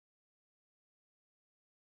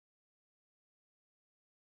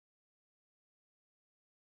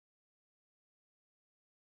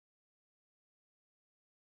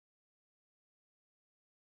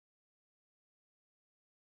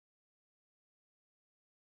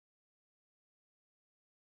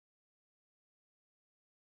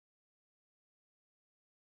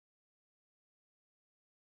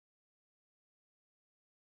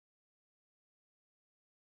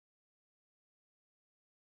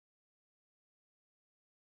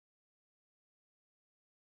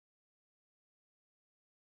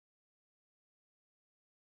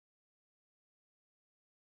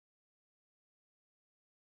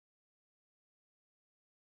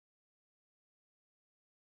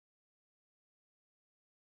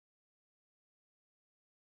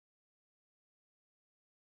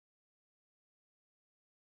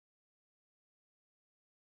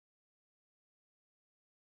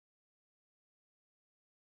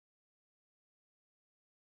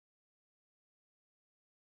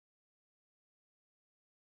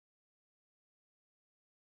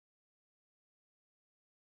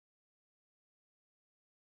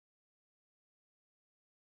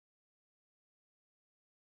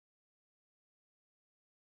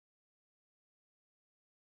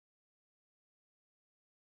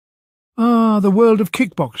the world of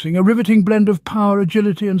kickboxing, a riveting blend of power,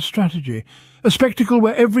 agility and strategy. A spectacle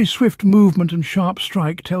where every swift movement and sharp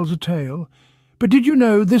strike tells a tale. But did you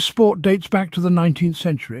know this sport dates back to the 19th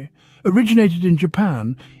century? Originated in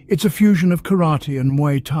Japan, it's a fusion of karate and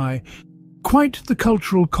Muay Thai. Quite the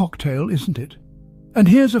cultural cocktail, isn't it? And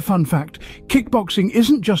here's a fun fact. Kickboxing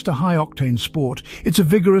isn't just a high-octane sport, it's a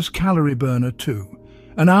vigorous calorie burner too.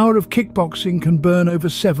 An hour of kickboxing can burn over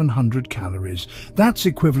 700 calories. That's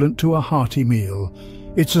equivalent to a hearty meal.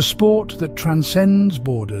 It's a sport that transcends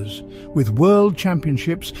borders, with world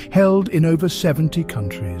championships held in over 70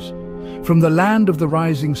 countries. From the land of the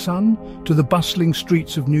rising sun to the bustling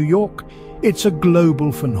streets of New York, it's a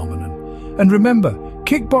global phenomenon. And remember,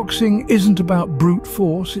 kickboxing isn't about brute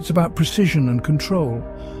force, it's about precision and control.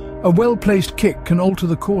 A well-placed kick can alter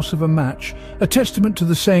the course of a match, a testament to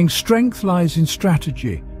the saying, strength lies in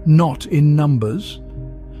strategy, not in numbers.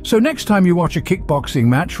 So next time you watch a kickboxing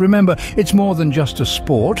match, remember, it's more than just a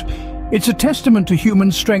sport. It's a testament to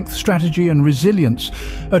human strength, strategy and resilience,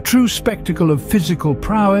 a true spectacle of physical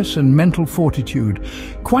prowess and mental fortitude.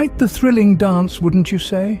 Quite the thrilling dance, wouldn't you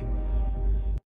say?